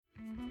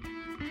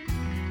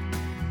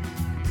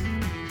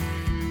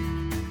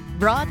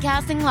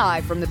Broadcasting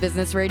live from the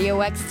Business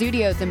Radio X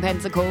studios in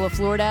Pensacola,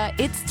 Florida,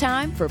 it's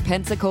time for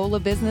Pensacola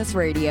Business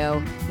Radio.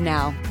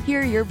 Now,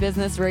 here are your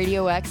Business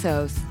Radio X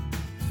hosts.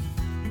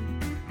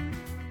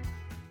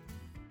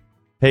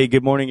 Hey,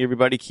 good morning,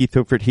 everybody. Keith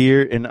Hookford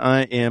here, and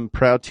I am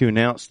proud to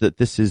announce that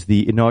this is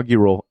the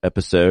inaugural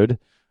episode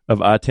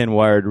of I-10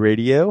 Wired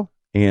Radio,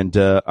 and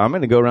I'm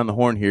going to go around the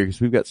horn here because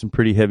we've got some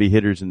pretty heavy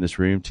hitters in this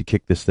room to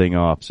kick this thing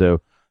off.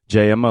 So,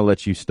 Jay, I'm going to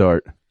let you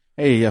start.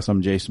 Hey, yes,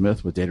 I'm Jay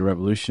Smith with Data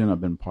Revolution. I've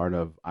been part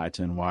of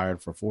I-10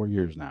 Wired for 4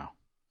 years now.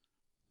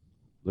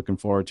 Looking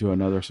forward to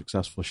another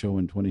successful show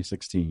in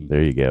 2016.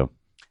 There you go.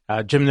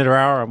 Jim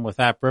Niederauer, I'm with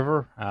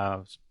AppRiver.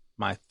 It's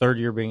my third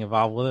year being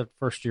involved with it.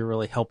 First year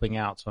really helping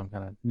out, so I'm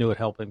kind of new at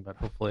helping, but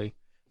hopefully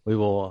we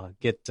will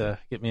get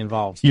me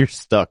involved. You're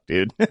stuck,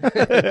 dude.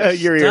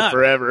 You're here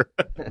forever.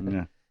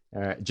 Yeah.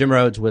 All right, Jim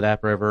Rhodes with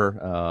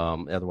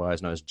AppRiver,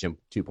 otherwise known as Jim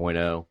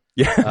 2.0.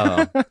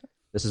 Yeah.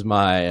 This is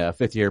my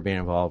fifth year being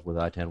involved with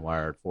I-10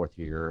 Wired, fourth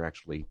year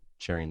actually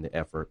sharing the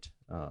effort.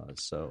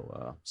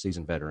 So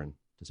seasoned veteran,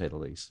 to say the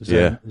least.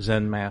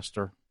 Zen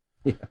master.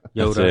 Yeah.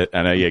 Yoda. That's it.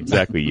 I know,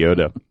 exactly,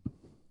 Yoda.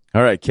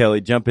 All right, Kelly,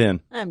 jump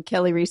in. I'm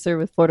Kelly Reeser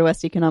with Florida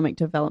West Economic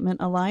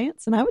Development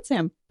Alliance, and I would say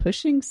I'm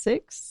pushing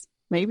 6,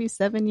 maybe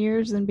 7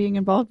 years in being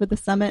involved with the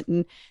summit,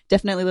 and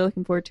definitely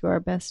looking forward to our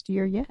best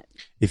year yet.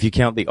 If you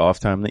count the off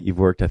time that you've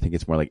worked, I think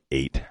it's more like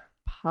 8.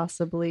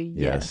 Possibly,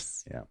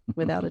 yes. Yeah.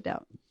 Without a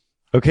doubt.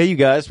 Okay, you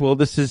guys. Well,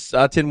 this is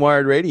I-10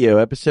 Wired Radio,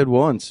 episode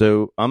 1.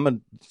 So I'm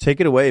going to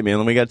take it away,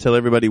 man. We got to tell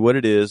everybody what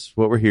it is,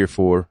 what we're here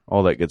for,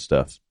 all that good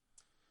stuff.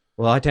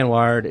 Well, I-10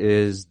 Wired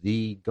is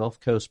the Gulf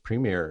Coast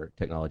premier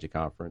technology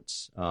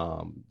conference.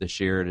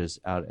 This year it is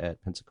out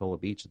at Pensacola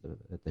Beach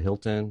at the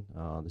Hilton.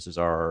 This is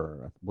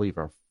I believe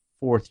our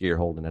 4th year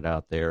holding it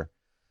out there.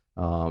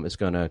 It's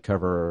going to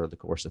cover the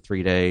course of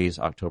 3 days,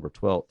 October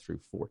 12th through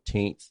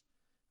 14th.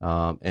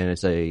 And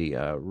it's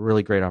a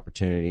really great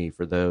opportunity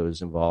for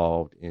those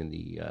involved in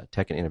the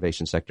tech and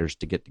innovation sectors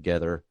to get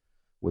together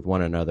with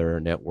one another,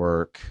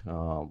 network,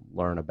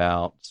 learn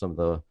about some of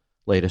the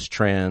latest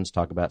trends,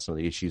 talk about some of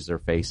the issues they're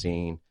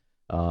facing,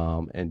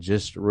 and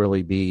just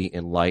really be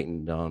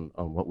enlightened on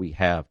what we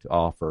have to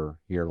offer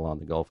here along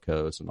the Gulf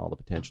Coast and all the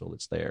potential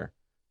that's there.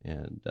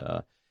 And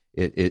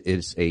it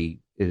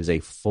is a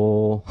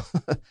full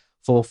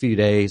full few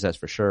days, that's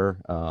for sure.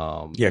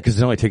 Yeah, because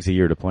it only takes a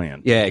year to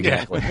plan. Yeah,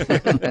 exactly.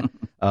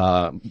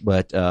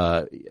 But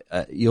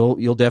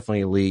you'll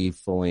definitely leave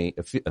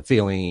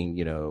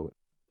feeling,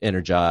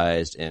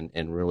 energized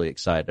and really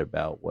excited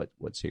about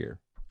what's here.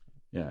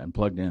 Yeah, and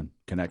plugged in,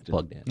 connected.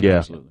 Plugged in. Yeah,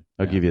 absolutely.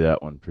 I'll give you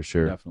that one for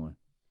sure. Definitely.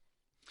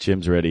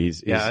 Jim's ready.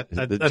 I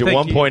the think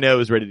 1.0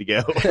 is ready to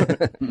go.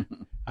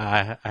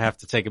 I have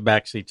to take a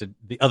backseat to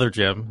the other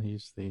Jim.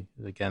 He's the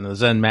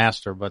Zen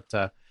master, but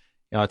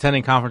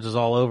attending conferences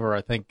all over,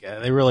 I think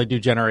they really do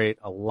generate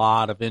a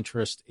lot of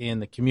interest in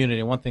the community.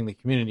 And one thing the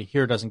community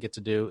here doesn't get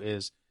to do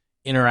is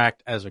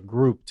interact as a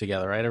group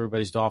together, right?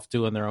 Everybody's off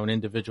doing their own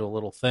individual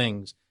little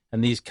things.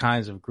 And these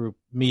kinds of group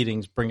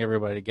meetings bring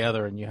everybody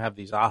together, and you have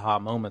these aha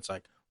moments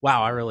like,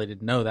 wow, I really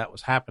didn't know that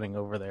was happening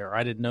over there. Or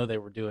I didn't know they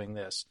were doing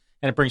this.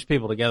 And it brings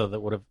people together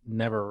that would have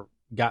never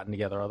gotten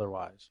together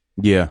otherwise.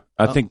 Yeah,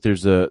 I think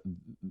there's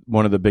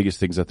one of the biggest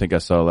things I think I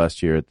saw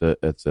last year at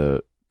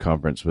the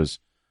conference was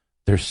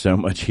there's so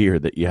much here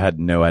that you had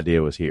no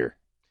idea was here.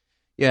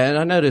 Yeah, and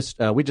I noticed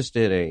we just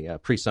did a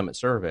pre-summit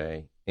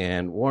survey,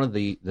 and one of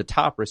the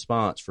top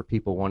response for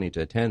people wanting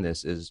to attend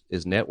this is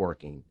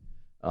networking,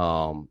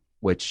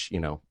 which,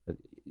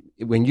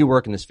 when you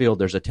work in this field,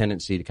 there's a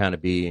tendency to kind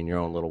of be in your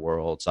own little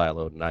world,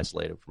 siloed and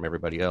isolated from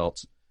everybody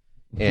else.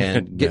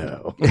 And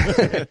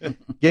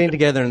getting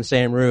together in the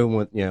same room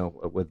with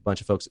a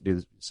bunch of folks that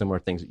do similar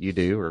things that you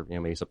do, or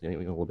maybe something a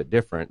little bit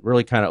different,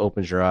 really kind of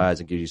opens your eyes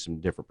and gives you some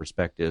different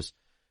perspectives.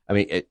 I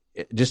mean, it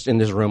just in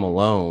this room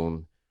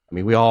alone,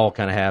 we all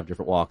kind of have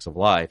different walks of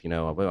life.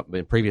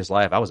 In previous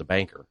life, I was a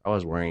banker. I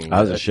was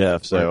a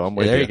chef, so I'm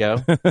with you. There you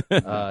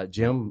go.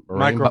 Jim,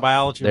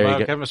 microbiology,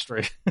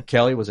 biochemistry.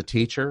 Kelly was a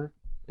teacher,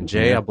 and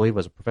Jay, I believe,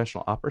 was a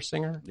professional opera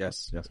singer.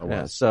 Yes, I was.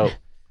 Yeah, so,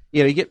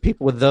 you get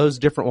people with those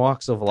different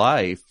walks of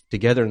life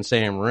together in the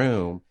same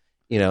room.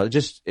 It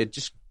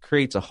just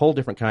creates a whole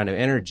different kind of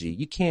energy.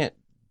 You can't,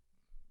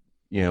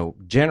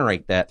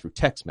 generate that through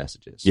text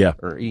messages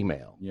or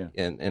email. Yeah.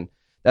 And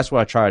that's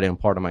what I try to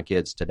impart on my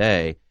kids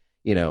today.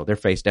 They're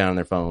face down on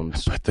their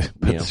phones. Put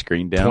the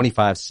screen down.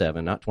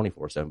 25/7, not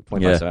 24/7,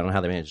 25/7. I don't know how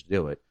they manage to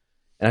do it.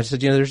 And I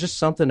said, there's just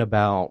something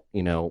about,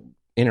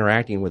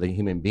 interacting with a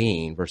human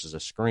being versus a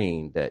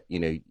screen that,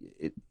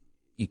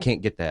 you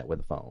can't get that with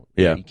a phone.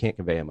 Yeah. You can't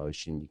convey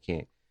emotion. You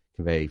can't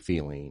convey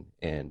feeling.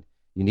 And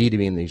you need to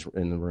be in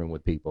the room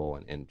with people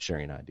and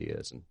sharing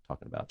ideas and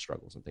talking about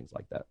struggles and things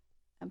like that.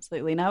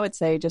 Absolutely. And I would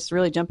say, just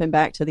really jumping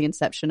back to the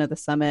inception of the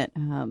summit,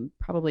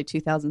 probably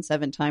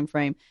 2007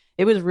 timeframe,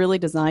 it was really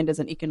designed as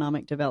an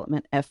economic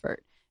development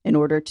effort in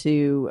order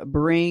to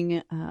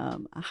bring a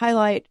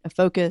highlight, a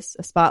focus,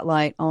 a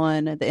spotlight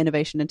on the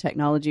innovation and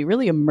technology,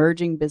 really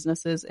emerging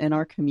businesses in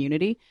our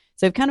community.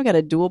 So we've kind of got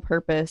a dual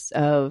purpose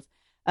of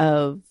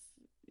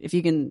if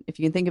you can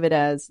think of it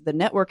as the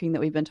networking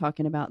that we've been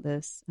talking about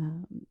in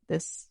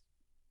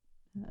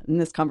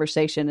this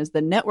conversation, is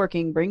the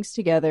networking brings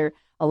together,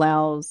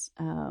 allows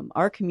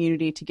our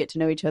community to get to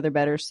know each other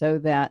better, so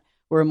that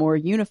we're a more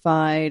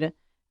unified,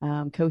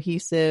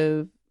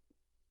 cohesive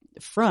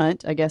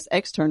front, I guess,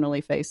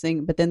 externally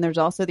facing. But then there's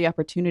also the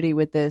opportunity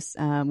with this,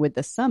 with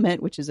the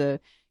summit, which is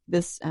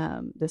this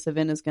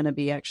event is going to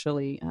be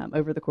actually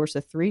over the course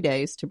of 3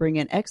 days, to bring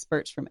in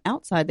experts from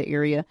outside the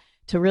area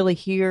to really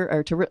hear,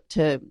 or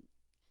to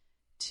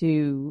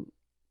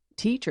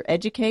teach or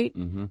educate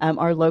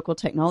our local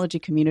technology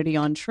community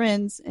on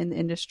trends in the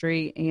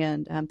industry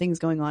and things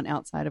going on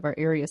outside of our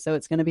area. So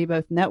it's going to be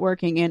both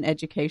networking and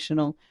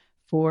educational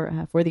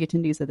for the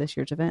attendees of this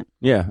year's event.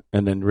 Yeah,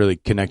 and then really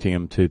connecting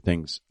them to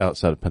things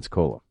outside of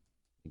Pensacola.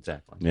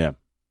 Exactly. Yeah.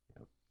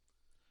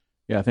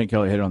 Yeah, I think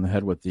Kelly hit it on the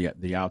head with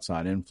the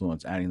outside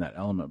influence, adding that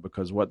element,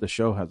 because what the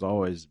show has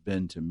always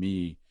been to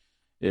me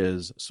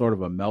is sort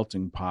of a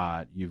melting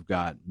pot. You've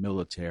got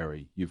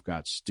military, you've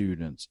got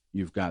students,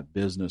 you've got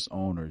business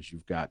owners,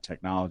 you've got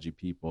technology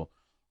people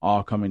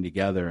all coming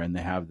together, and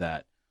they have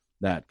that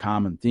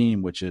common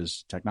theme, which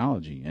is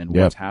technology and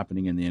what's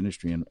happening in the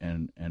industry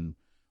and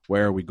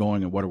where are we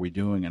going and what are we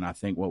doing. And I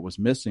think what was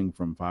missing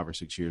from 5 or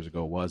 6 years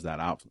ago was that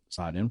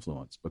outside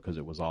influence, because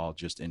it was all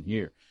just in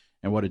here.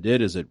 And what it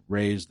did is it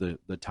raised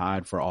the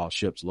tide for all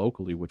ships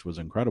locally, which was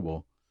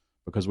incredible,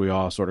 because we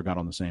all sort of got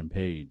on the same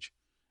page.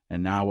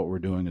 And now what we're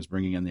doing is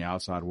bringing in the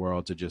outside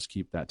world to just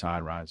keep that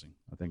tide rising.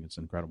 I think it's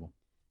incredible.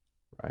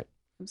 Right.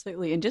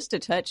 Absolutely. And just to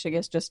touch, I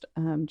guess, just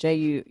Jay,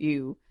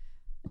 you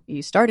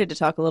started to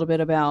talk a little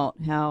bit about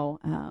how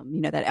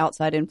that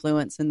outside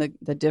influence and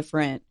the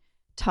different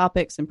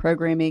topics and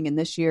programming, and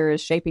this year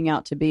is shaping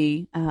out to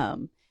be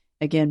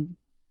again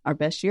our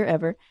best year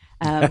ever.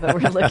 But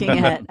we're looking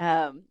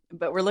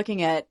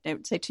at I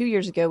would say 2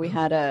 years ago we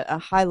had a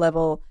high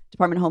level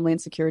Department of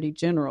Homeland Security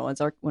general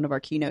as one of our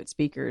keynote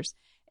speakers.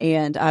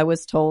 And I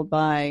was told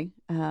by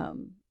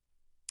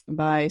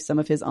some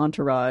of his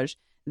entourage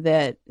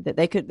that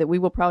we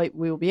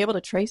will be able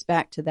to trace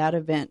back to that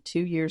event 2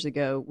 years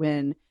ago,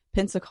 when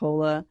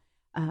Pensacola,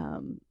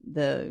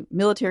 the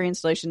military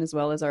installation, as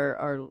well as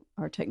our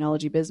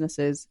technology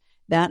businesses,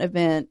 that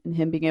event and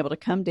him being able to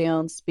come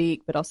down,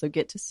 speak, but also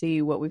get to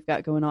see what we've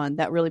got going on,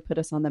 that really put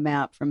us on the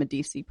map from a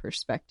DC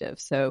perspective.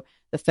 So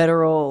the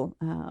federal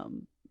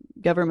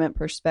government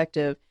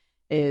perspective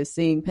is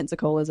seeing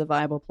Pensacola as a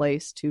viable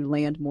place to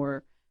land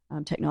more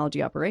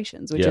technology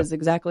operations, which is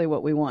exactly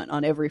what we want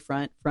on every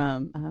front,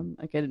 from,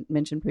 like I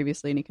mentioned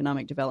previously, an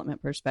economic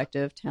development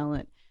perspective,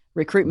 talent,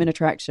 recruitment,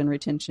 attraction,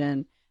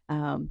 retention,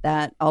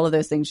 that all of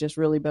those things just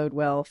really bode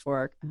well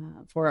for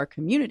our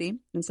community.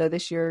 And so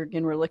this year,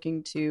 again, we're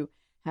looking to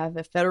have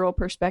a federal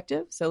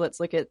perspective. So let's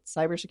look at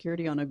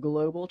cybersecurity on a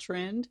global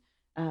trend.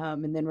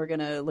 And then we're going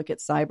to look at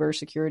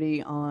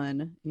cybersecurity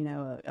on,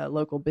 a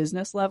local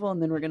business level.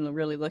 And then we're going to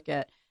really look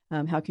at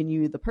how can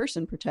you, the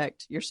person,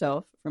 protect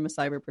yourself from a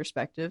cyber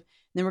perspective. And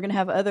then we're going to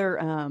have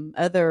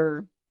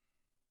other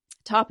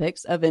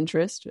topics of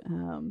interest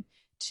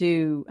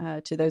to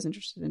those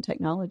interested in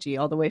technology,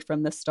 all the way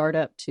from the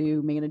startup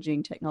to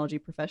managing technology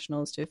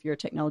professionals to, if you're a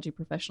technology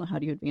professional, how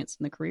do you advance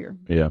in the career?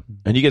 Yeah.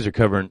 And you guys are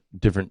covering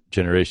different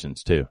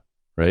generations too,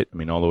 right? I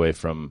mean, all the way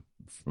from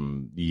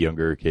the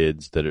younger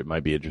kids that it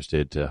might be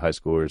interested, to high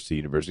schoolers, to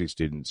university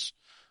students,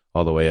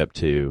 all the way up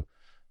to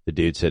the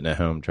dude sitting at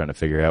home trying to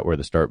figure out where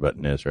the start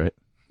button is, right?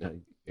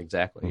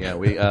 Exactly. Yeah.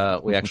 We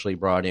actually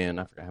brought in,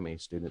 I forgot how many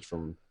students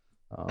from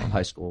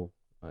high school,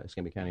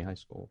 Escambia County High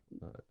School,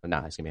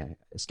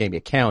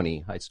 Escambia County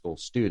High School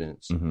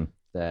students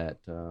that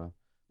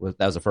was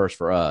the first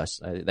for us.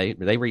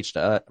 They reached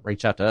out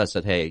to us,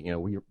 said, hey,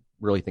 we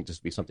really think this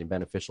would be something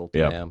beneficial to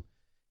them.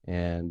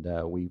 And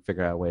we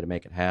figured out a way to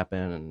make it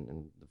happen.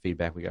 And the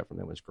feedback we got from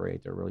them was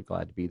great. They're really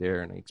glad to be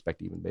there, and they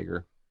expect even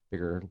bigger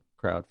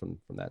crowd from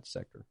that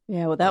sector.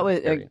 Yeah, well, that was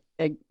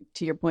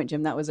to your point,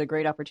 Jim. That was a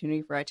great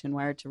opportunity for I-10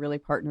 Wired to really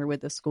partner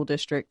with the school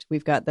district.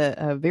 We've got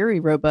a very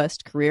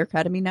robust career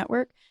academy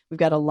network. We've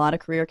got a lot of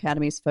career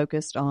academies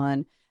focused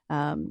on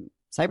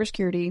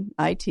cybersecurity,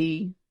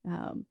 IT,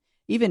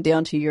 even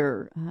down to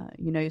your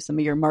some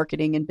of your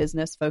marketing and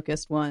business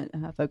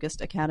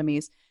focused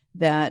academies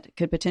that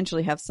could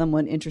potentially have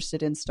someone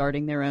interested in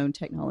starting their own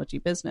technology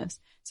business.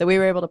 So we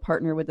were able to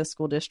partner with the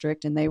school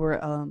district, and they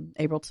were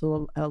able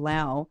to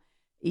allow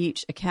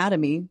each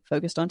academy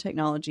focused on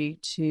technology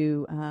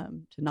to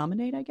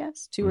nominate, I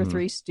guess, 2 or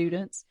 3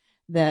 students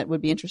that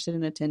would be interested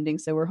in attending.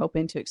 So we're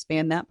hoping to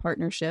expand that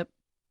partnership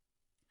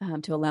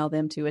to allow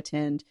them to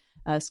attend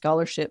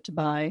scholarshiped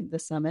by the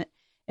summit.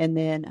 And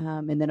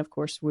then, of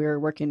course, we're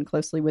working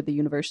closely with the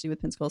university,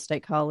 with Pensacola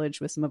State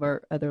College, with some of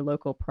our other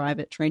local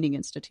private training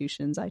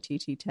institutions,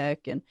 ITT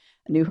Tech and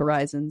New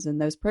Horizons,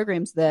 and those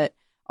programs that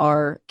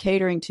are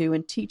catering to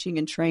and teaching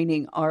and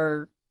training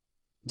our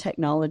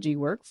technology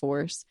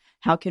workforce.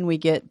 How can we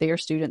get their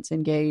students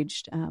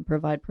engaged,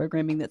 provide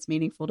programming that's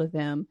meaningful to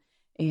them,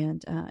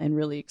 and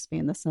really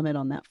expand the summit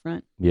on that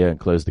front? Yeah, and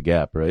close the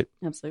gap, right?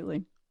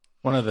 Absolutely.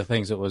 One of the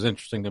things that was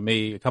interesting to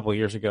me a couple of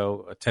years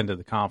ago, attended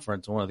the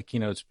conference, and one of the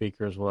keynote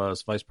speakers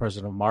was vice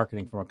president of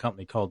marketing from a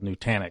company called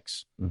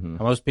Nutanix. Mm-hmm.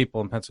 Now, most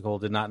people in Pensacola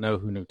did not know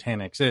who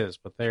Nutanix is,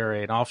 but they're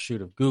an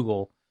offshoot of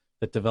Google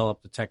that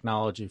developed the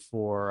technology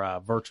for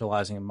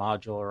virtualizing and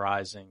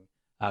modularizing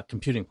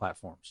computing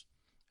platforms.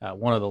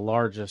 One of the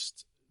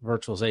largest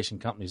virtualization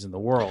companies in the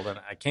world. And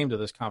I came to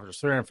this conference,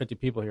 350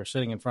 people here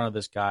sitting in front of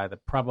this guy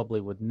that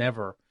probably would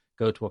never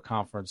go to a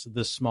conference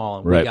this small,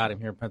 and we Right. got him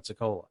here in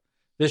Pensacola.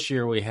 This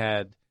year we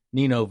had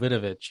Nino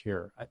Vidovich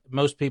here.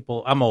 Most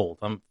people, I'm old,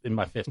 I'm in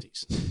my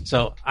 50s.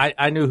 So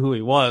I knew who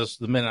he was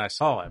the minute I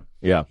saw him.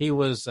 Yeah. He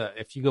was,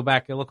 if you go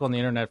back and look on the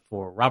internet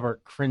for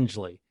Robert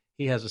Cringely,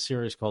 he has a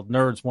series called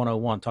Nerds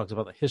 101, talks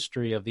about the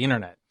history of the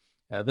internet.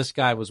 This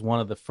guy was one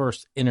of the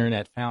first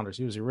internet founders.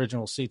 He was the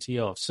original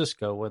CTO of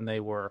Cisco when they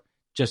were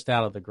just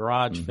out of the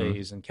garage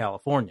phase in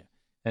California.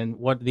 And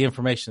what the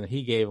information that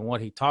he gave and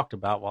what he talked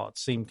about, while it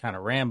seemed kind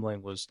of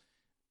rambling, was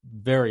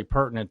very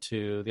pertinent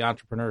to the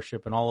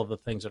entrepreneurship and all of the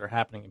things that are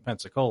happening in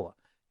Pensacola.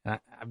 And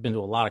I've been to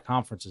a lot of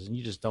conferences, and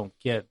you just don't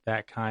get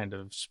that kind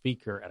of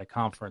speaker at a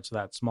conference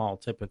that small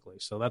typically.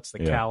 So that's the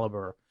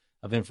caliber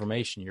of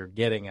information you're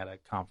getting at a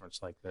conference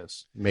like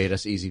this. Made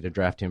us easy to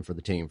draft him for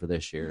the team for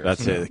this year.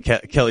 That's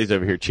it. Kelly's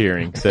over here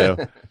cheering.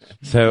 So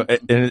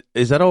and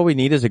is that all we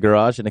need is a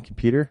garage and a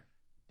computer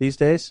these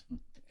days?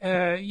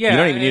 Yeah. You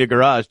don't even need a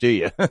garage, do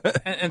you?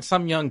 and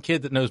some young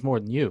kid that knows more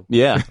than you.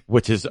 Yeah,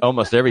 which is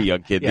almost every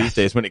young kid Yes. these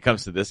days when it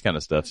comes to this kind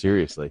of stuff.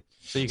 Seriously.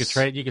 So you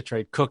could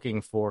trade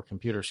cooking for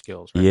computer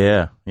skills.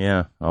 Right?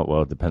 Yeah. Oh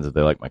well, it depends if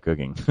they like my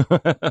cooking.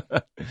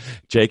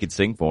 Jay could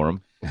sing for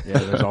them. Yeah,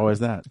 there's always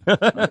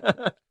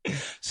that.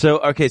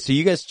 So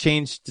you guys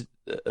changed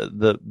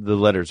the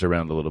letters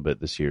around a little bit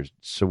this year.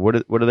 So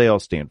what do they all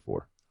stand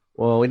for?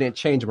 Well, we didn't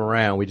change them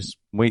around. We just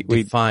We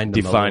defined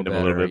them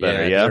a little bit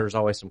better. Yeah. There was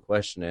always some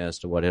question as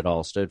to what it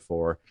all stood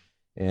for,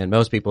 and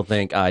most people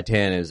think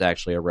I-10 is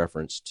actually a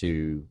reference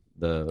to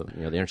the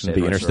interstate.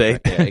 The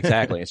interstate. Yeah,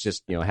 exactly. It's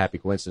just a happy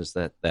coincidence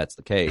that that's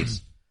the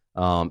case.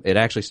 It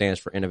actually stands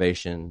for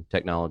Innovation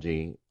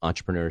Technology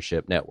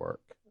Entrepreneurship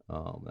Network.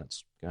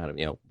 That's kind of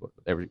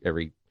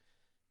every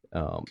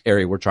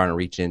area we're trying to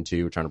reach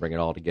into. We're trying to bring it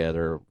all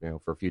together,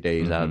 for a few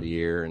days out of the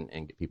year and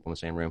get people in the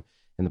same room.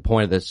 And the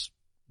point of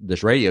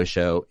this radio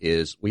show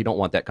is we don't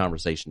want that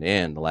conversation to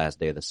end the last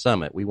day of the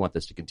summit. We want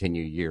this to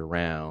continue year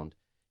round,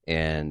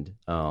 and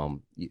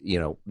don't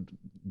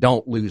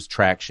lose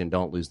traction,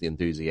 don't lose the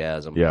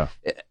enthusiasm. Yeah.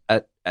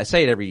 I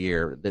say it every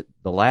year that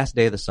the last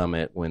day of the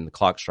summit, when the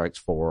clock strikes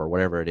 4 or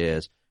whatever it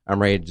is,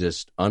 I'm ready to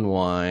just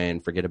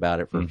unwind, forget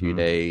about it for a few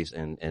days,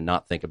 and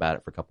not think about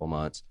it for a couple of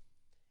months.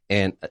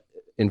 And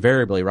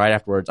invariably, right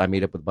afterwards, I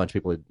meet up with a bunch of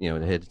people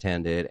that had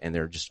attended, and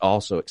they're just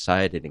all so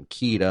excited and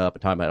keyed up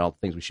and talking about all the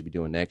things we should be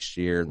doing next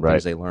year and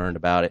things they learned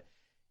about it.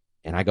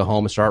 And I go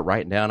home and start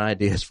writing down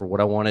ideas for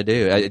what I want to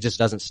do. It just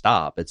doesn't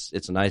stop. It's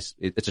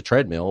a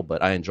treadmill,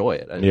 but I enjoy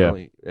it.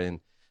 And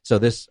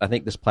so I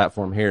think this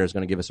platform here is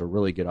going to give us a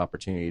really good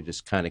opportunity to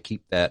just kind of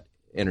keep that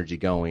energy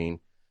going.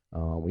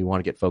 We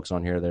want to get folks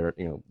on here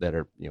that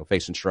are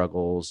facing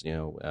struggles,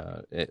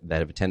 that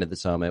have attended the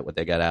summit, what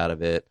they got out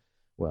of it.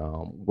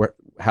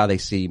 How they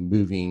see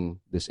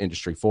moving this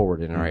industry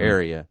forward in our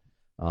area.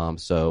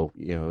 So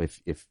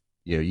if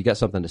you got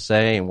something to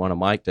say and want a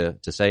mic to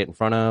say it in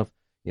front of,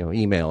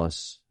 email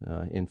us,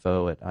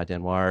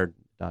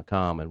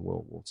 info@i10wired.com, and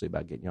we'll see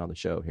about getting you on the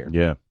show here.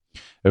 Yeah.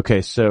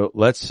 Okay. So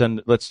let's tell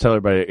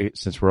everybody,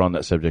 since we're on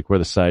that subject, where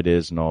the site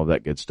is and all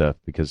that good stuff,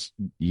 because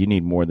you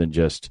need more than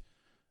just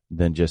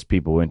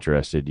people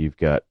interested. You've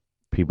got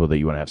people that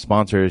you want to have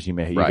sponsors. You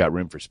got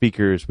room for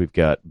speakers. We've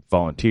got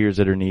volunteers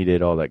that are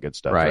needed, all that good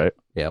stuff. Right.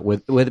 Yeah.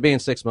 With it being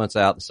 6 months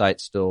out, the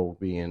site's still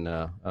being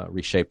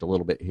reshaped a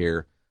little bit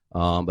here.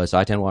 But it's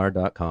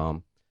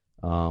i10wired.com.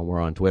 We're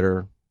on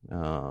Twitter,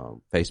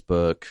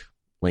 Facebook,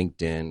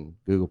 LinkedIn,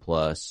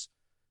 Google+,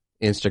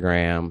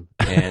 Instagram,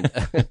 and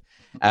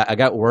I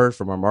got word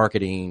from our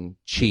marketing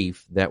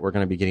chief that we're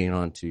going to be getting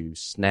onto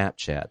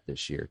Snapchat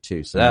this year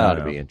too. So that ought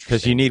to be interesting.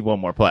 Because you need one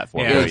more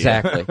platform. Yeah,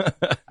 exactly.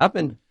 I've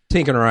been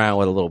tinkering around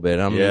with it a little bit.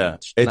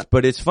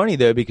 But it's funny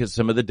though, because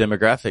some of the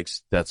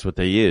demographics, that's what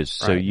they use.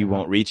 So you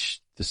won't reach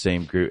the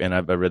same group. And I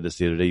read this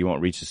the other day. You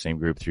won't reach the same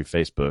group through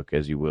Facebook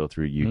as you will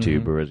through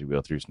YouTube or as you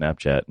will through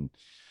Snapchat. And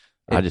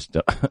I just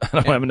don't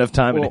have enough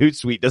time, and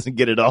Hootsuite doesn't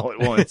get it all at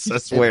once. I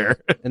swear.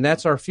 And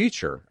that's our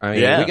future. I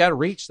mean, we got to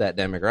reach that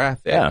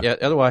demographic. Yeah.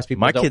 Otherwise,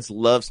 people. My kids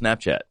love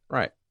Snapchat.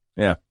 Right.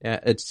 Yeah. Yeah.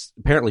 It's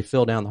apparently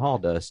Phil down the hall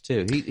does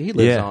too. He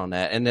lives on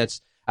that, and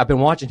I've been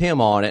watching him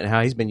on it and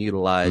how he's been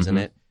utilizing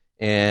it.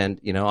 And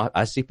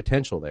I see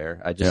potential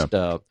there. I just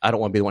I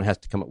don't want to be the one who has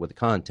to come up with the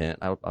content.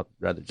 I'd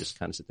rather just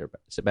kind of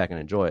sit back and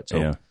enjoy it.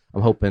 So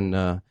I'm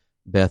hoping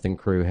Beth and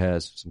crew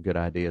has some good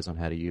ideas on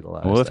how to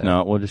utilize. Well, if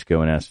not, we'll just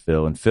go and ask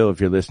Phil. And Phil, if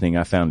you're listening,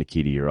 I found the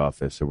key to your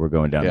office, so we're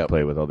going down to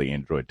play with all the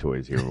Android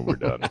toys here when we're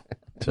done.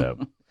 So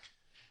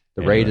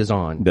the raid is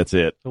on. That's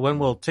it. So when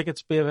will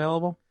tickets be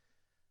available?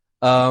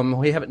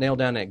 We haven't nailed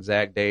down an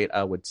exact date.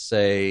 I would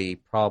say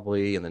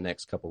probably in the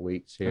next couple of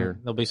weeks here.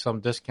 There'll be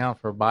some discount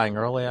for buying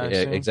early, I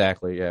assume?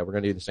 Exactly. Yeah, we're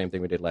going to do the same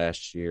thing we did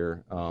last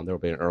year. There will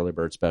be an early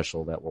bird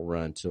special that will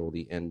run till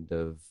the end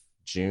of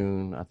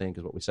June, I think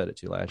is what we set it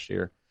to last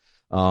year.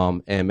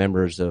 And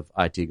members of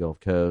IT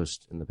Gulf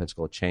Coast and the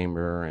Pensacola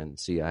Chamber and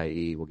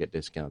CIE will get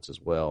discounts as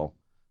well.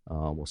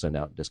 We'll send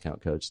out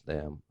discount codes to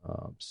them.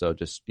 So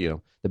just, the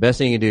best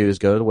thing you do is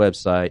go to the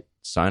website,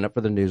 sign up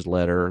for the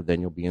newsletter, then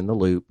you'll be in the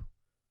loop.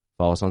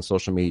 Follow us on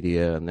social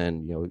media, and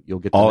then you'll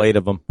get all 8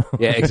 of them.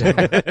 Yeah,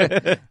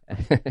 exactly.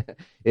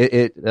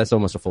 That's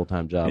almost a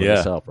full-time job in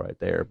itself right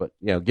there. But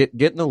get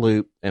in the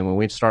loop, and when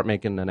we start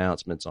making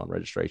announcements on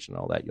registration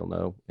and all that, you'll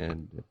know,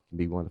 and you can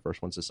be one of the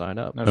first ones to sign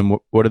up. And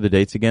what are the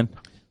dates again?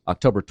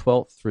 October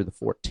 12th through the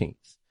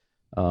 14th.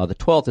 The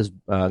 12th is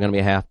going to be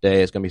a half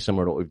day. It's going to be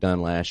similar to what we've done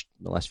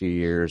the last few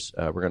years.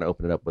 We're going to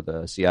open it up with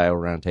a CIO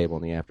roundtable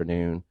in the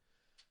afternoon.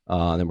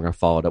 And then we're going to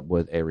follow it up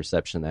with a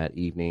reception that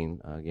evening,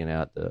 again,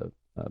 at the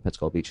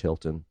Pensacola Beach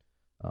Hilton.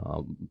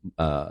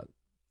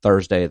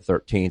 Thursday the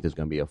 13th is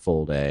going to be a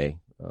full day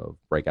of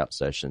breakout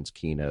sessions,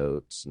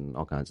 keynotes, and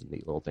all kinds of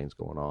neat little things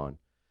going on.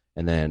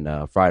 And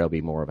then Friday will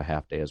be more of a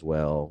half day as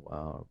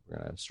well. We're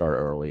going to start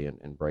early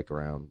and break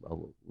around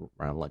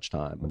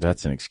lunchtime.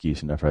 That's an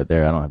excuse enough right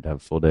there. I don't have to have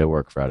a full day of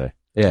work Friday.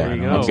 Yeah, There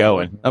you I'm go.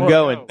 going. I'm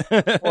going.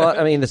 Well,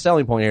 I mean, the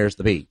selling point here is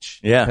the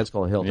beach. Yeah.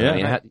 Pensacola Hilton. Yeah. I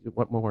mean,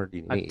 what more do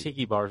you need?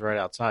 Tiki bars right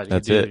outside. You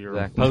That's can do it. your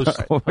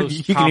Exactly. post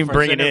You can even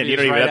bring it in. You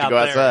don't even have to go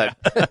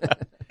outside.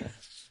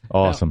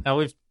 Awesome.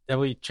 Now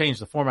we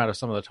changed the format of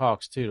some of the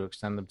talks too to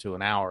extend them to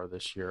an hour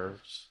this year.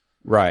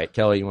 Right.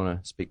 Kelly, you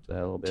want to speak to that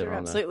a little bit? Sure, on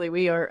absolutely.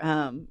 We are.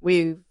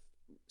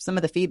 Some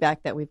of the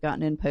feedback that we've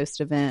gotten in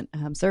post-event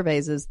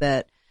surveys is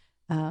that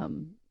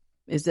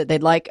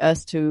they'd like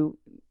us to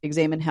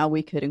examine how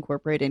we could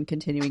incorporate in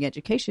continuing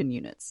education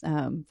units.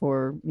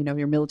 For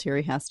your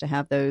military has to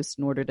have those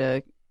in order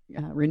to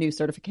renew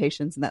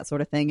certifications and that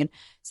sort of thing.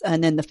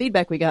 And then the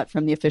feedback we got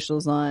from the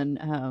officials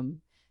on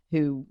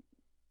who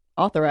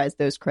authorized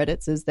those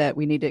credits is that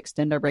we need to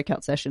extend our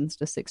breakout sessions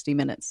to 60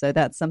 minutes. So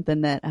that's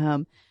something that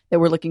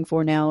we're looking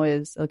for now,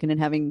 is looking at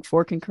having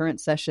 4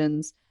 concurrent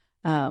sessions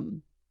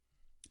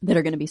that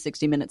are going to be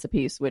 60 minutes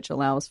apiece, which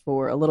allows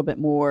for a little bit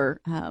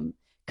more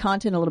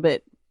content, a little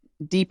bit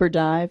deeper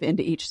dive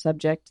into each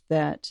subject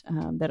that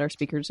our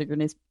speakers are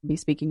going to be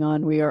speaking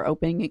on. We are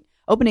opening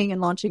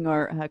and launching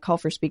our call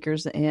for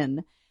speakers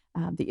in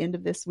the end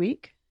of this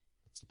week.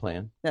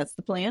 That's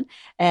the plan.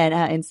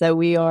 And so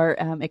we are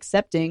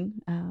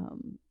accepting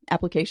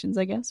applications,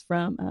 I guess,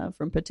 from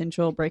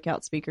potential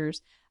breakout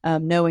speakers,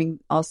 knowing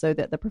also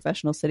that the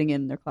professionals sitting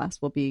in their class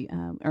will be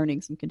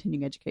earning some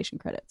continuing education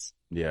credits.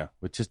 Yeah,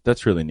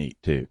 that's really neat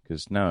too,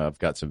 because now I've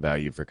got some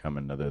value for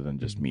coming other than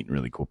just meeting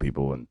really cool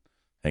people and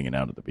hanging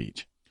out at the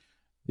beach.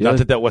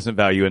 Not that wasn't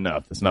value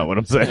enough. That's not what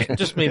I'm saying.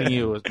 Just meeting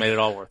you has made it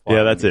all worthwhile.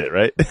 Yeah, that's it,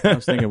 right? I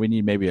was thinking we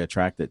need maybe a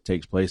track that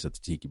takes place at the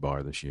Tiki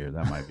Bar this year.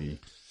 That might be.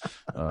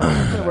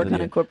 We're working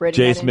on incorporating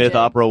Jay that in, Smith Jay.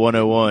 Opera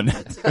 101.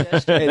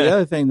 Hey, the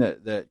other thing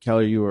that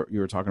Kelly you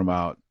were talking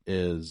about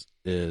is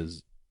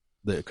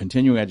the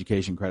continuing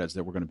education credits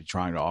that we're going to be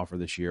trying to offer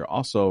this year.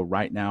 Also,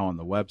 right now on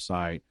the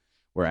website,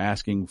 we're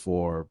asking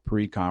for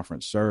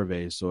pre-conference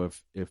surveys. So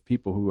if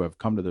people who have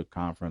come to the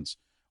conference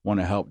want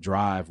to help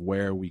drive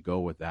where we go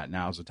with that,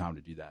 now's the time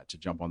to do that, to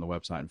jump on the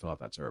website and fill out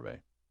that survey.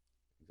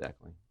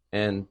 Exactly.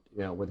 And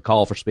with the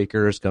call for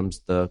speakers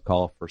comes the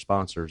call for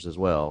sponsors as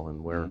well,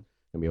 and we're going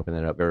to be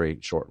opening that up very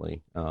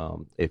shortly.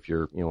 If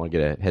you want to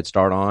get a head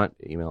start on it,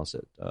 email us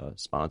at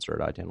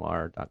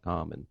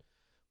sponsor@i10wire.com, and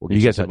we'll get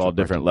You guys in have touch all with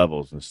different Brendan.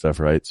 levels and stuff,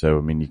 right? So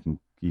I mean,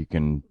 you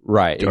can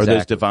Right. Are Exactly.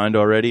 those defined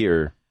already,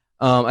 or?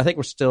 I think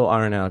we're still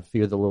ironing out a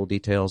few of the little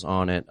details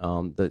on it.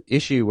 The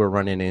issue we're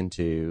running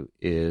into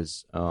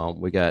is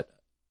we got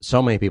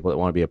so many people that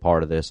want to be a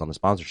part of this on the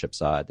sponsorship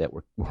side that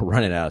we're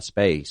running out of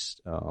space.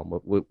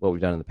 What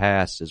we've done in the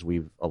past is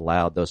we've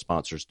allowed those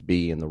sponsors to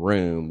be in the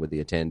room with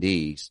the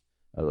attendees,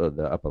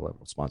 the upper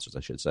level sponsors, I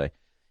should say.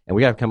 And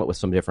we got to come up with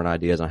some different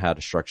ideas on how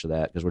to structure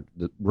that, because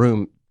the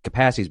room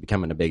capacity is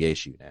becoming a big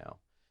issue now.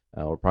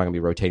 We're probably going to be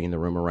rotating the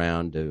room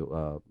around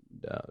to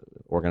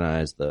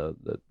organize the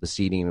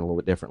seating a little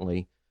bit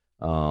differently.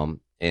 And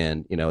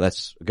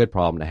that's a good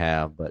problem to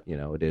have, but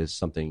it is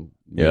something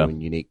new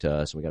and unique to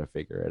us, and we got to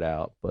figure it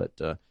out.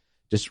 But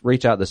just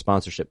reach out to the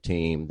sponsorship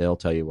team; they'll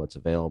tell you what's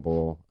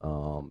available.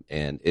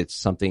 And it's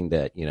something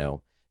that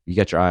you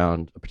got your eye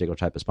on a particular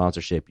type of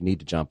sponsorship, you need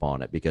to jump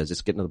on it, because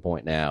it's getting to the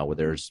point now where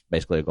there's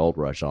basically a gold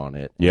rush on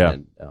it. Yeah.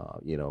 And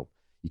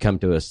you come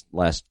to us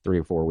last 3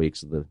 or 4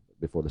 weeks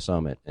before the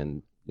summit,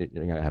 and you're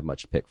not going to have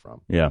much to pick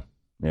from. Yeah,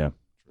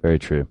 very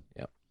true.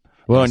 Yeah.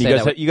 Well, and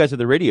you guys have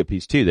the radio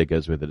piece too that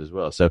goes with it as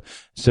well. So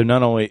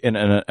not only,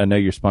 and I know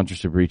your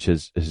sponsorship reach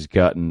has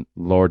gotten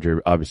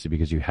larger, obviously,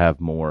 because you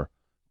have more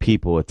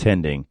people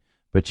attending,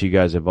 but you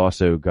guys have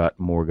also got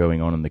more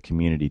going on in the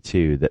community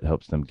too that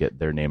helps them get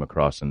their name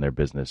across and their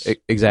business.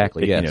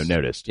 Exactly. Yes.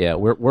 Noticed. Yeah,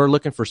 we're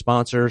looking for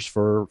sponsors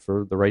for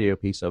the radio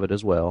piece of it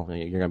as well.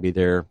 You're going to be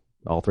there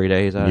all 3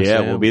 days. I Yeah,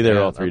 assume. we'll be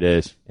there all 3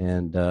 days.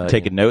 And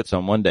Taking notes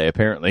on one day,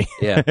 apparently.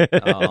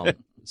 Yeah.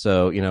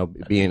 So,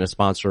 being a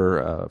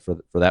sponsor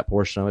for that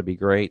portion of it would be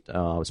great.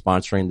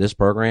 Sponsoring this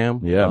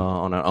program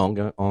on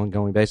an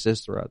ongoing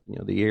basis throughout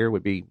the year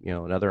would be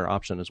another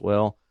option as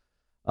well.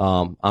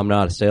 I'm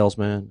not a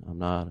salesman. I'm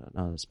not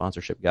a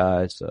sponsorship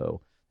guy.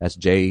 So that's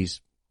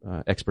Jay's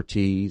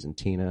expertise, and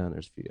Tina, and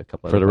there's a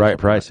couple for the right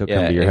price. He'll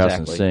come to your house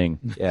and exactly. sing.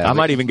 Yeah, I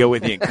might even go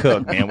with you and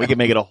cook, man. We can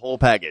make it a whole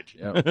package.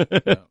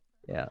 Yep.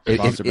 Yeah,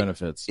 Sponsor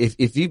benefits.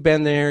 If you've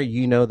been there,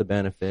 the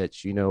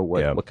benefits.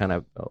 What kind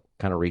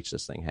of reach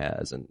this thing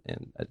has, and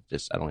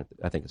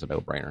I think it's a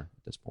no-brainer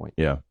at this point.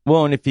 Yeah.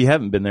 Well, and if you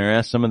haven't been there,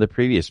 ask some of the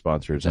previous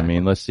sponsors. Exactly. I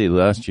mean, let's see.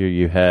 Last year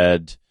you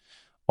had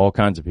all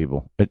kinds of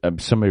people.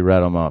 Somebody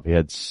rattle them off. You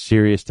had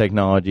Sirius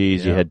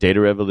Technologies. You had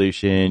Data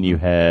Revolution. You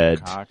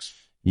had Cox.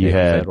 You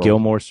had Federal.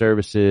 Gilmore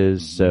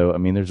Services. So, I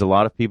mean, there's a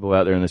lot of people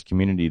out there in this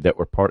community that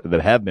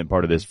have been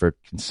part of this for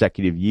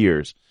consecutive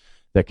years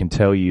that can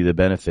tell you the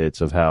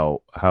benefits of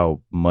how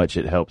much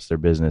it helps their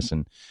business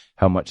and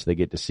how much they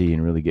get to see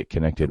and really get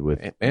connected with.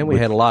 And we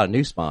had a lot of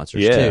new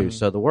sponsors too.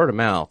 So the word of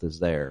mouth is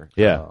there.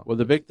 Yeah. Well,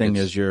 the big thing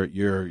is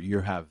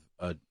you have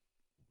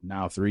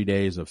now 3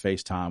 days of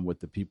FaceTime with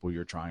the people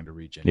you're trying to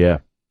reach. Anyway. Yeah.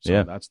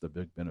 So that's the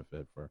big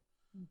benefit for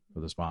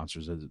the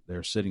sponsors, is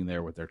they're sitting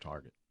there with their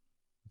target.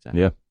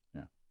 Exactly. Yeah.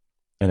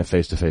 And a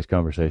face-to-face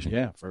conversation.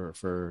 Yeah,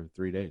 for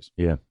 3 days.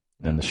 Yeah.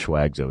 And the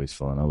swag's always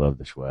fun. I love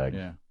the swag.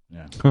 Yeah.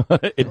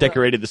 It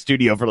decorated the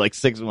studio for like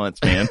 6 months,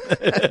 man.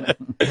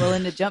 Well,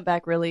 and to jump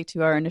back really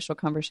to our initial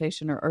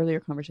conversation or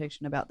earlier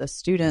conversation about the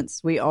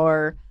students, we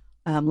are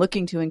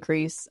looking to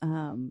increase,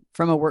 from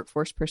a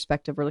workforce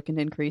perspective, we're looking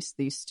to increase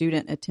the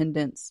student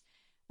attendance,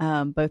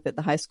 both at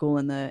the high school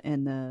and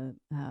the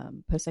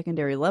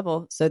post-secondary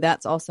level. So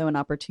that's also an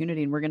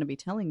opportunity, and we're going to be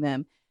telling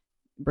them,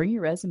 bring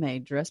your resume,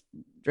 dress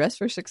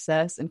for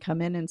success, and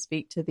come in and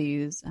speak to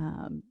these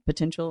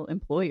potential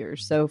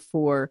employers. So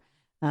for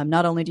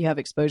not only do you have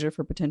exposure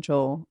for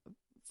potential,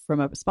 from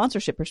a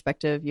sponsorship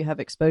perspective, you have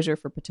exposure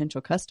for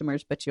potential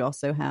customers, but you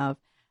also have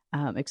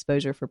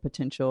exposure for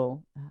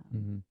potential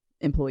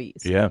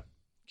employees. Yeah.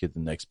 Get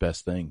the next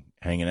best thing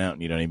hanging out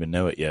and you don't even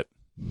know it yet.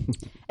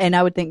 And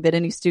I would think that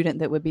any student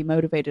that would be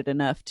motivated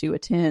enough to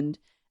attend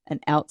an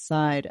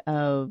outside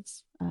of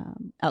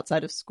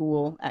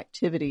school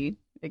activity,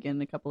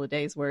 again, a couple of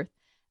days worth,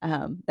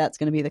 that's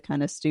going to be the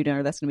kind of student,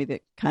 or that's going to be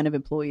the kind of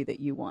employee that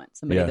you want.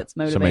 Somebody that's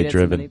motivated,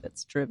 somebody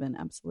that's driven.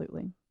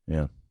 Absolutely.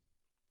 Yeah.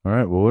 All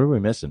right. Well, what are we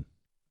missing?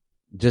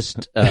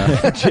 Just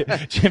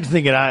Jim's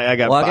thinking I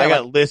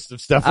got lists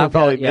of stuff we're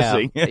probably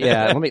missing.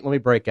 Let me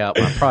break out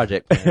my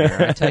project plan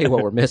here. I tell you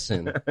what we're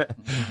missing.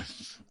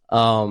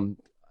 The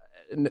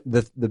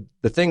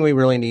thing we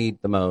really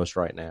need the most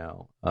right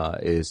now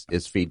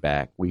is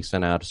feedback. We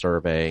sent out a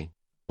survey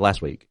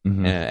last week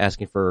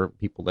asking for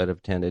people that have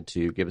attended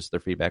to give us their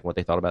feedback, what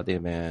they thought about the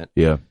event.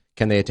 Yeah.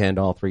 Can they attend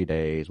all 3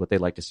 days? What they'd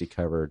like to see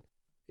covered.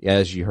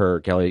 As you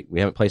heard, Kelly, we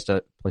haven't placed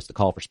a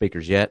call for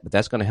speakers yet, but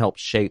that's going to help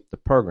shape the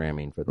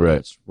programming for this.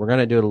 Right. We're going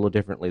to do it a little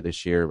differently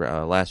this year.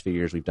 Last few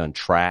years, we've done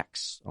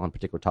tracks on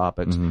particular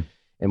topics, and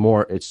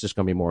more. It's just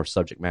going to be more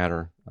subject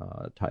matter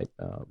type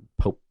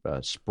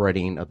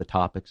spreading of the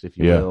topics, if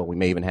you will. We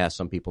may even have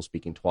some people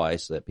speaking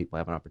twice, so that people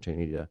have an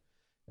opportunity to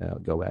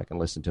go back and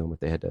listen to them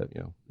if they had to,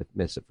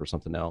 miss it for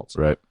something else.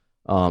 Right.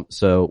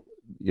 So,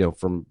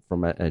 from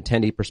an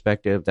attendee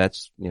perspective,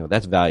 that's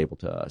valuable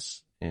to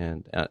us.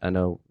 And I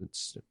know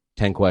it's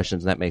 10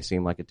 questions, and that may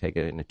seem like it'd take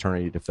an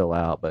eternity to fill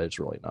out, but it's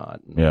really not.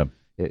 And yeah.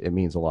 It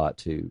means a lot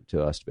to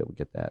us to be able to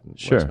get that. And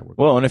sure.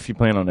 Well, and if you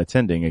plan on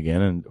attending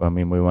again, and I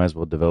mean, we might as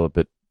well develop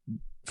it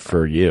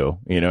for you.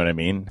 You know what I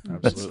mean?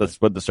 That's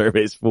what the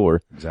survey's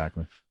for.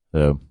 Exactly.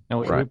 So, and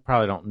we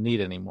probably don't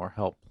need any more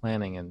help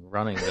planning and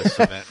running this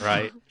event,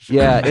 right?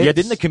 Yeah.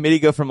 Didn't the committee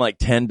go from like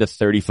 10 to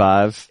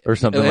 35 or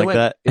something like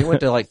that? It went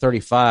to like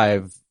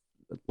 35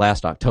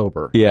 last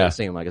October. Yeah. It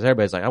seemed like, because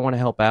everybody's like, I want to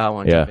help out, I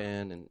want to jump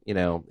in,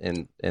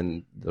 and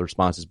and the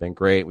response has been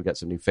great. We got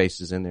some new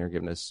faces in there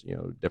giving us,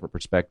 different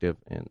perspective,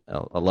 and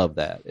I love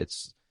that.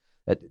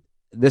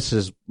 This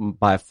is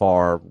by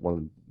far one of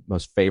the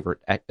most favorite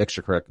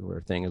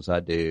extracurricular things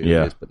I do.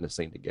 Is putting this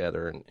thing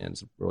together, and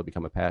it's really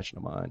become a passion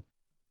of mine.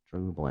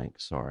 Drew blank.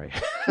 Sorry.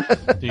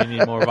 Do you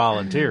need more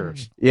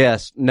volunteers?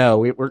 Yes. No.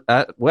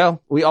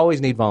 We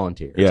always need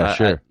volunteers. Yeah,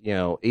 sure.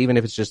 Even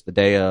if it's just the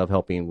day of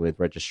helping with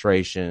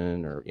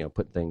registration, or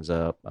putting things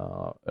up,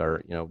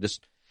 or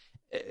just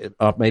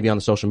maybe on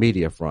the social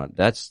media front.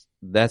 That's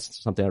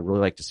something I'd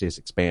really like to see us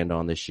expand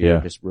on this year. Yeah.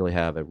 Just really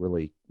have a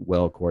really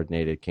well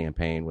coordinated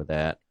campaign with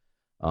that.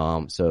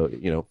 So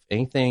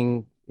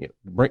anything.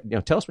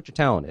 Tell us what your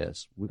talent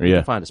is. We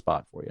can find a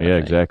spot for you. Yeah,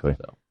 exactly.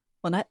 So.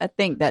 Well, and I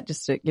think that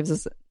just gives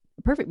us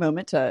a perfect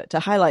moment to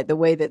highlight the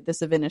way that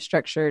this event is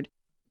structured,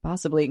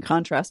 possibly in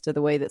contrast to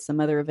the way that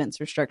some other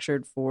events are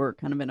structured for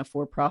kind of in a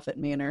for-profit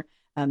manner.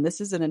 This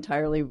is an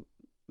entirely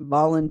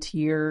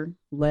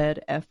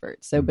volunteer-led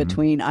effort. So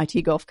between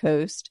IT Gulf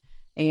Coast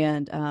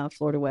and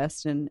Florida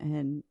West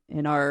and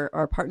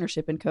our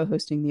partnership in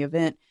co-hosting the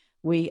event,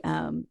 we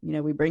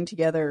bring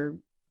together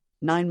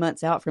 9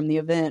 months out from the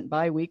event,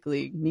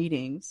 bi-weekly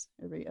meetings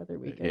every other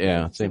week.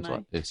 Yeah, it seems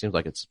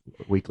like it's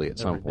weekly at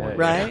some point.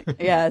 Right?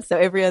 Yeah. So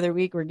every other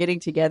week we're getting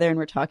together and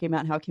we're talking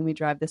about how can we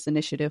drive this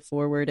initiative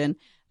forward. And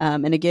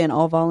again,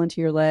 all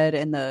volunteer led,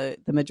 and the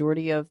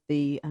majority of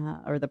the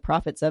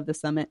profits of the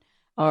summit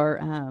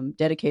are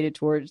dedicated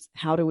towards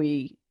how do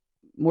we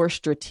more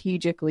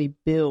strategically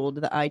build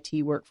the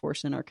IT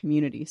workforce in our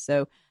community.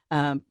 So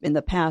in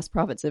the past,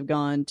 profits have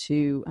gone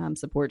to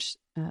support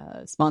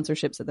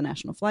sponsorships at the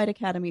National Flight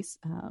Academy,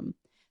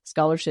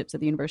 scholarships at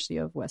the University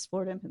of West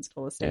Florida and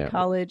Pensacola State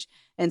College.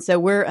 And so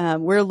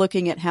we're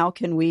looking at how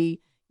can we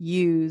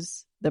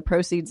use the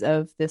proceeds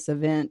of this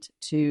event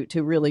to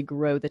really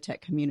grow the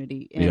tech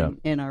community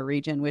in our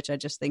region, which I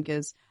just think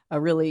is a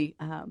really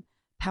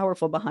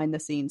powerful behind the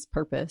scenes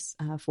purpose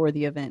for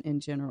the event in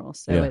general.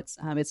 So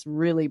it's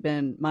really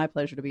been my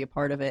pleasure to be a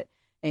part of it.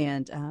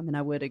 And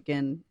I would,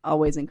 again,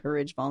 always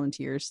encourage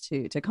volunteers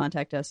to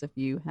contact us if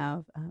you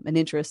have an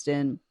interest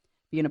in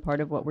being a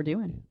part of what we're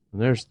doing.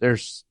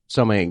 There's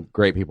so many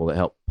great people that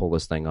help pull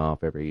this thing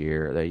off every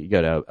year. You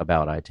go to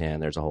About I-10,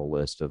 there's a whole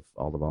list of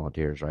all the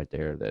volunteers right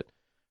there that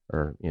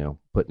are,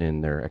 putting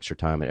in their extra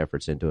time and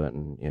efforts into it.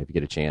 And if you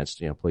get a chance,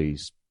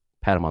 please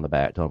pat them on the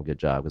back, tell them good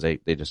job, because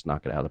they just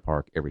knock it out of the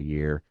park every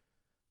year.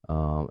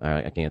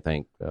 I can't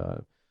thank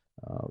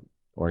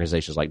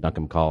organizations like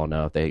Duncan McCall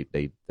enough.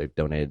 They've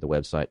donated the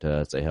website to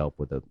us. They help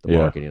with the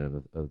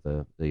marketing of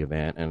the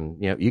event.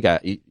 And you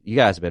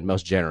guys have been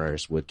most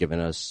generous with giving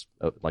us,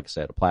 like I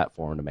said, a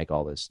platform to make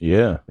all this.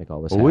 Yeah, make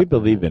all this. Well, happen. we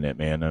believe in it,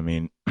 man. I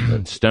mean,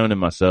 Stone and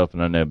myself,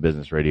 and I know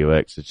Business Radio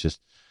X. It's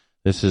just,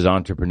 this is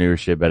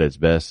entrepreneurship at its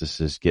best.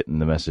 This is getting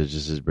the message.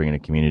 This is bringing a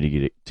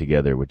community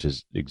together, which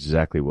is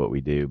exactly what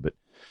we do. But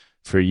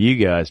for you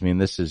guys, I mean,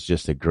 this is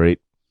just a great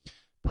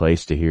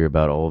place to hear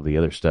about all of the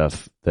other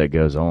stuff that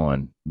goes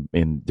on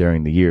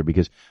during the year.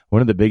 Because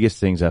one of the biggest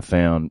things I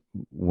found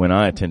when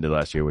I attended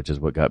last year, which is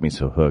what got me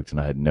so hooked, and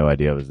I had no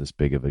idea I was this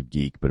big of a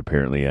geek, but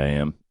apparently I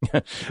am.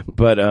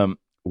 But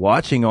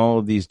watching all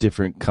of these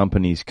different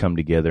companies come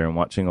together and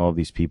watching all of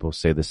these people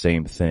say the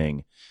same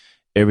thing.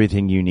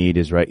 Everything you need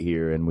is right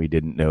here, and we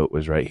didn't know it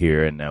was right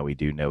here, and now we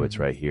do know it's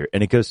right here.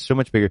 And it goes so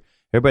much bigger.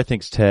 Everybody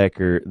thinks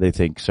tech, or they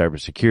think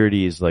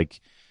cybersecurity is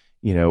like,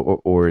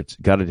 or it's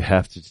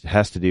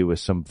has to do with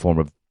some form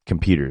of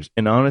computers.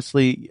 And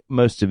honestly,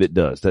 most of it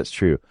does. That's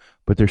true.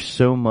 But there's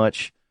so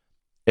much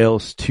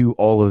else to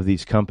all of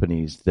these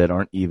companies that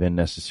aren't even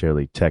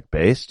necessarily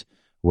tech-based,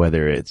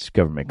 whether it's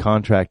government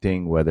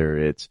contracting, whether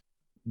it's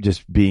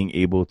just being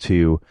able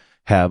to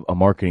have a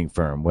marketing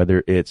firm,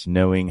 whether it's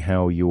knowing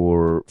how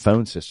your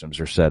phone systems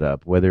are set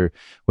up, whether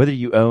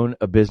you own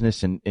a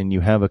business and you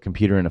have a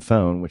computer and a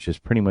phone, which is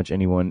pretty much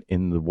anyone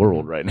in the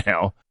world right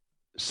now.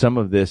 Some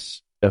of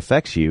this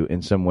affects you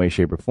in some way,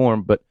 shape, or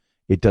form, but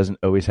it doesn't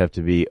always have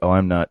to be,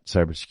 I'm not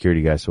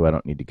cybersecurity guy, so I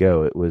don't need to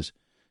go.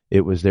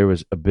 There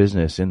was a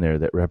business in there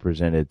that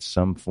represented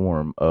some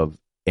form of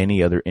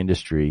any other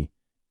industry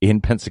in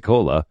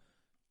Pensacola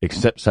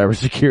except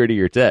cybersecurity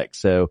or tech.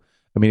 So,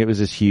 I mean, it was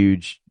this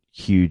huge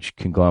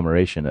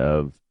conglomeration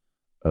of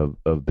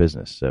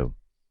business. So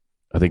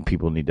I think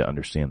people need to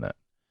understand that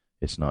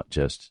it's not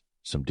just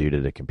some dude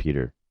at a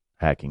computer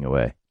hacking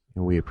away.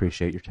 And we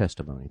appreciate your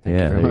testimony. Thank you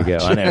there much. You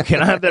go. I know. Can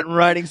I have that in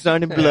writing,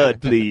 signed in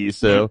blood, please?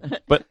 So,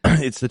 but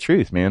it's the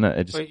truth, man.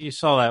 Well, you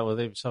saw that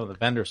with some of the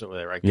vendors that were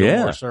there, right?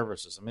 Gilmore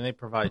Services. I mean, they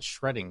provide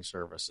shredding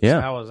services.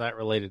 Yeah. How is that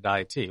related to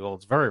IT? Well,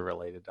 it's very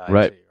related to IT,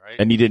 right?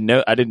 And I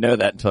didn't know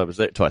that until I was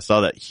there. Until I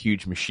saw that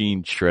huge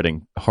machine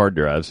shredding hard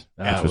drives.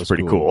 That was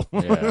pretty cool.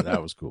 Yeah,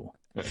 that was cool.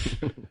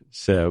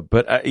 So,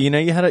 but you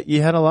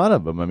had a lot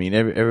of them. I mean,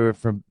 everywhere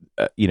from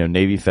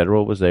Navy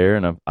Federal was there,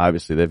 and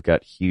obviously they've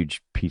got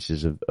huge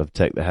pieces of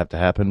tech that have to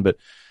happen. But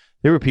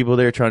there were people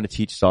there trying to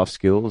teach soft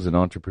skills and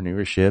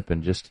entrepreneurship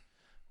and just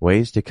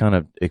ways to kind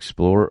of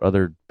explore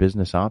other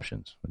business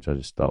options, which I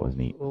just thought was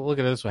neat. Well, look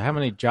at it this way: how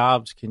many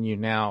jobs can you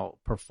now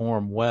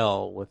perform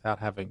well without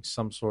having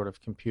some sort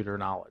of computer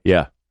knowledge?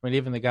 Yeah, I mean,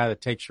 even the guy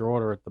that takes your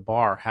order at the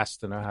bar has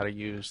to know how to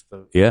use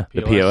the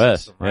the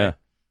POS system, right?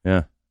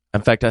 Yeah. In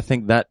fact, I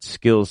think that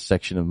skills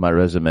section of my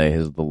resume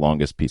has the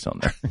longest piece on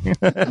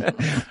there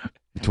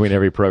between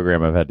every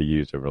program I've had to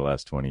use over the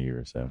last 20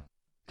 years. So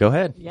go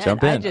ahead,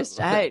 jump in.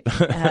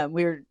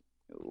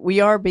 We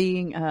are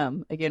being,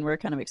 again, we're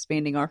kind of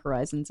expanding our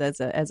horizons as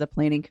a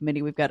planning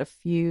committee. We've got a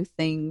few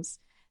things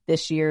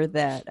this year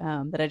that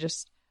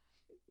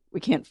we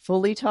can't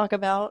fully talk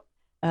about.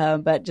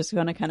 But just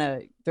going to kind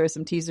of throw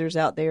some teasers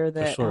out there that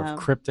they're sort of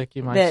cryptic,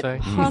 you might that say.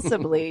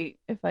 Possibly,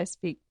 if I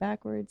speak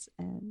backwards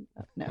and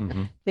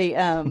no, maybe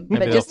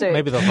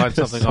they'll find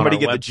something. Somebody on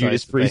get our the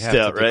Judas Priest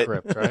out, right?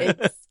 Decrypt, right?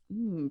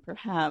 It's,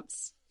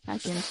 perhaps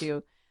hack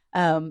into.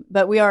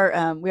 But we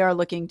are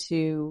looking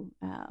to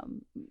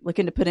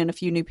put in a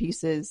few new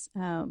pieces.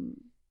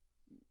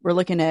 We're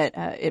looking at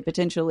it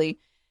potentially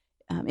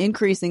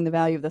increasing the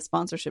value of the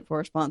sponsorship for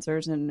our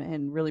sponsors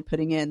and really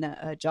putting in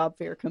a job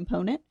fair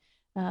component.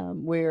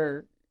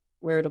 Where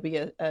where it'll be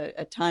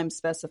a time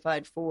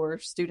specified for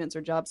students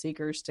or job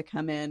seekers to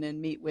come in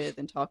and meet with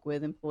and talk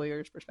with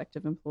employers,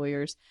 prospective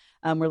employers.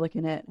 We're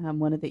looking at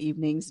one of the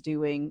evenings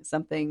doing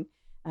something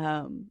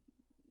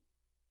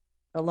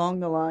along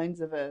the lines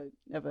of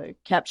a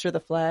capture the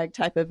flag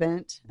type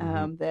event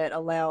that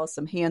allows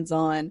some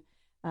hands-on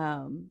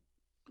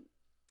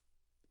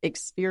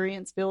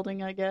experience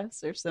building, I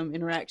guess, or some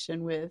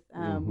interaction with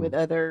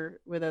other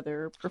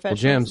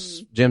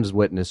professionals. Well, Jim's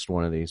witnessed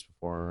one of these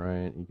before,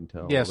 right? You can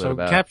tell. Yeah, so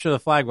capture the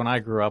flag when I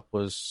grew up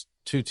was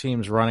two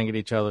teams running at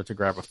each other to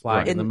grab a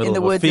flag in the middle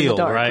of woods, a field,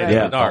 in the dark, right? right? In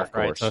Yeah, the dark,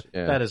 right? course. So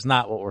Yeah. that is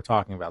not what we're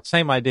talking about.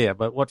 Same idea,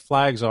 but what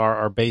flags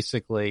are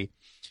basically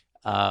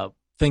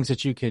things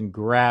that you can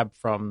grab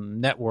from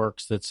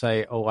networks that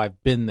say, "Oh,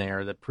 I've been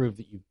there," that prove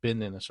that you've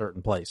been in a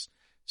certain place.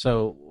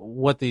 So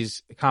what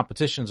these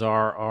competitions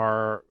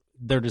are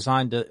they're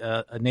designed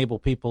to enable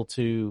people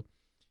to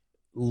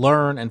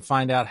learn and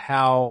find out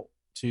how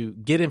to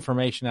get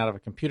information out of a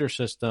computer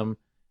system,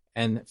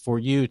 and for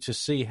you to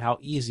see how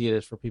easy it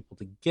is for people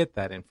to get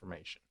that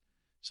information.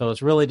 So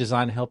it's really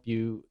designed to help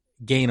you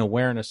gain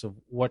awareness of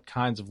what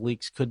kinds of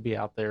leaks could be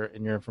out there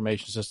in your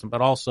information system,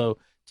 but also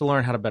to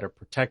learn how to better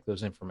protect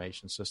those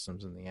information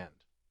systems in the end.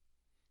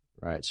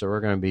 Right. So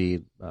we're going to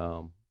be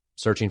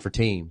searching for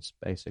teams,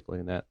 basically,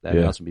 and that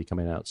announcement will be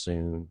coming out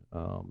soon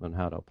on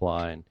how to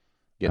apply and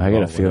get I got a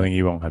involved with feeling it.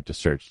 you won't have to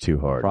search too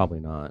hard. Probably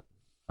not.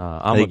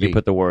 I think you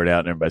put the word out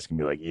and everybody's going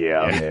to be like, yeah,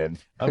 I'm in.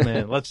 Oh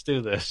man, let's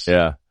do this.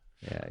 Yeah.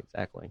 Yeah,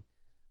 exactly.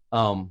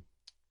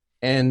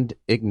 And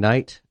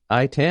Ignite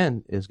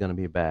I-10 is going to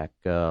be back.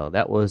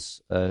 That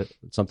was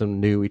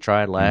something new we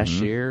tried last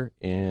year,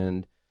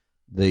 and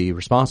the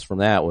response from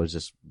that was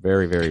just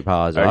very, very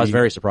positive. I was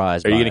very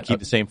surprised. Are you by going to keep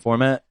the same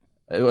format?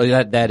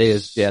 That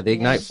is, the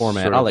Ignite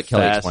format. Sort I'll of let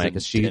Kelly fast explain it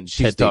because and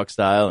she's TED Talk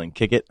style and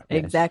kick it.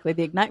 Exactly.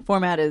 The Ignite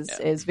format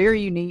is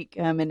very unique,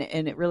 and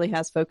it really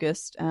has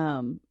focused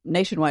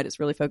nationwide. It's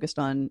really focused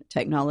on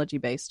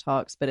technology-based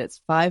talks, but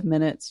it's 5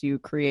 minutes. You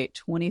create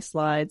 20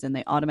 slides, and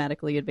they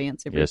automatically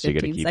advance every Yes, you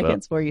gotta 15 keep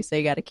seconds up. for you, so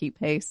you got to keep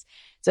pace.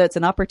 So it's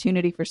an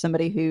opportunity for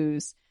somebody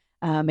who's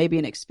maybe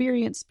an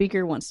experienced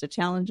speaker, wants to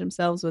challenge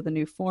themselves with a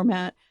new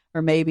format,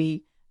 or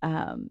maybe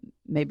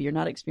you're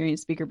not an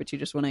experienced speaker, but you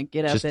just want to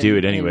get up Just and do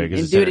it anyway, 'cause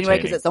and it's do it anyway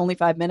entertaining. because it's only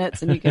 5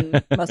 minutes and you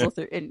can muscle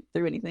through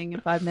anything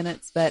in 5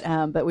 minutes.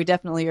 But we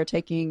definitely are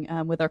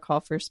taking with our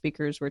call for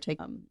speakers, we're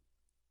taking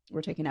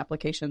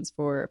applications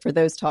for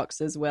those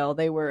talks as well.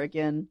 They were,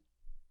 again,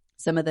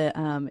 some of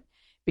the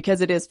because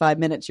it is 5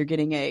 minutes, you're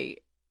getting a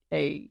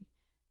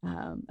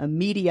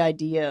meaty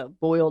idea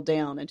boiled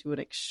down into an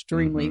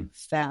extremely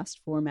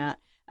fast format.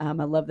 I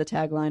love the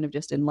tagline of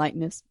just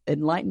enlighten us,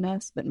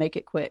 but make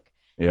it quick.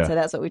 Yeah. So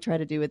that's what we try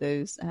to do with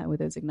those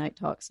Ignite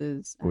talks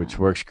Which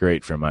works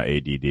great for my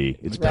ADD.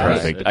 It's Right.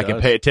 perfect. It I can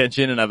does. pay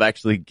attention, and I've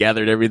actually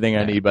gathered everything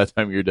I Yeah. need by the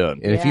time you're done.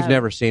 And if you've Yeah.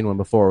 never seen one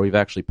before, we've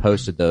actually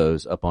posted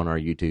those up on our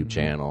YouTube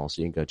channel,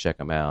 so you can go check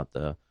them out.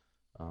 The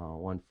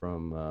one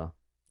from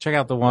Check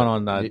out the one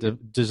on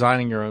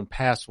designing your own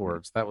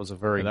passwords. That was a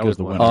very That good was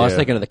the one. one. I was Yeah.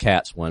 thinking of the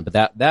cats one, but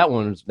that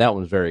one's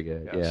very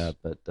good. Yes. Yeah,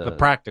 but The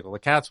practical. The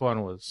cats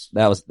one was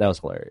that was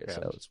hilarious. Yes.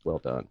 That was well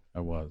done. I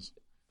was.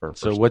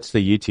 So what's the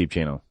YouTube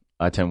channel?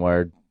 I-10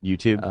 Wired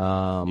YouTube?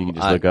 You can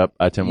just look up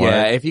I-10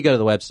 Yeah, Wired? if you go to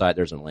the website,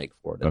 there's a link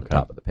for it at Okay. the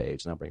top of the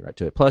page, and I'll bring you right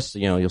to it. Plus,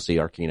 you'll see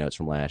our keynotes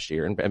from last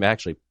year and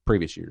actually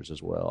previous years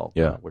as well.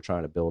 Yeah. We're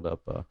trying to build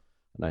up a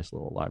nice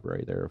little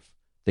library there of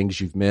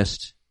things you've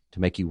missed to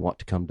make you want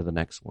to come to the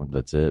next one.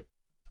 That's it.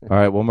 All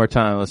right, one more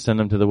time. Let's send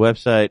them to the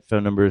website,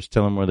 phone numbers,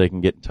 tell them where they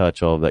can get in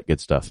touch, all of that good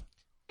stuff.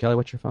 Kelly,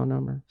 what's your phone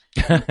number?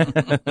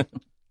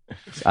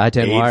 It's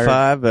I-10 Wired.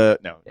 85, no.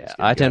 Yeah, just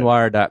kidding. Go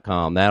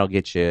I10Wire.com. That'll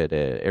get you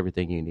to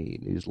everything you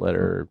need.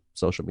 Newsletter,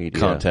 social media.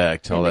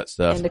 Contact, all that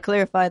stuff. And to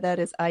clarify, that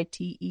is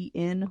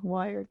ITEN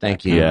Wired.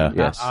 Thank you. Yeah.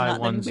 Yes.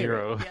 Not I10.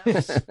 numeric.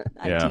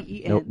 Yeah.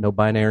 ITEN. No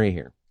binary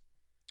here.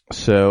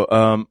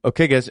 So,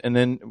 okay, guys, and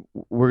then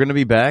we're gonna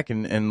be back,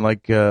 and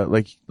like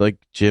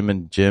Jim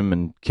and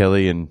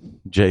Kelly and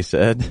Jay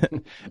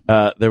said,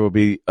 there will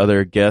be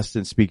other guests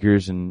and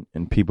speakers and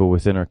people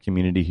within our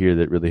community here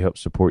that really help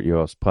support you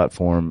all's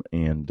platform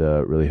and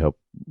really help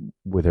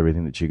with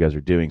everything that you guys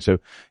are doing. So,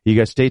 you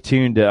guys stay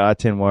tuned to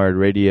I-10 Wired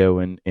Radio,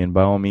 and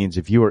by all means,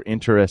 if you are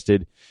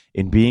interested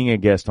in being a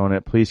guest on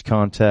it, please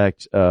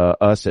contact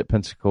us at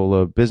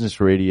Pensacola Business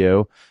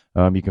Radio.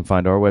 You can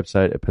find our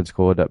website at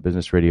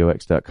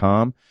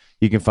pensacola.businessradiox.com.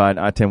 You can find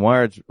I-10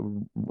 Wired's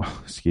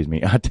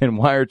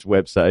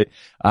website,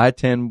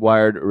 I-10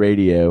 Wired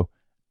Radio,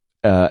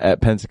 at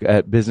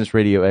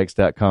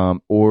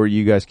businessradiox.com, or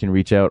you guys can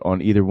reach out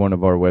on either one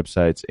of our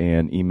websites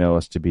and email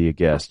us to be a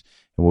guest,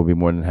 and we'll be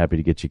more than happy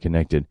to get you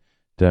connected.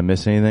 Did I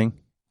miss anything?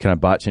 Can I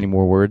botch any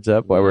more words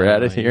up while we're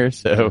at it here?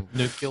 So,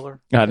 nuclear.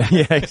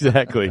 yeah,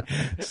 exactly.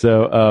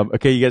 So,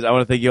 okay, you guys, I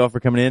want to thank you all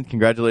for coming in.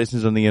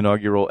 Congratulations on the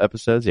inaugural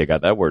episodes. Yeah, I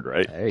got that word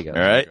right. There you go. All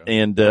right.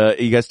 And,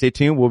 you guys stay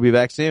tuned. We'll be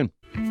back soon.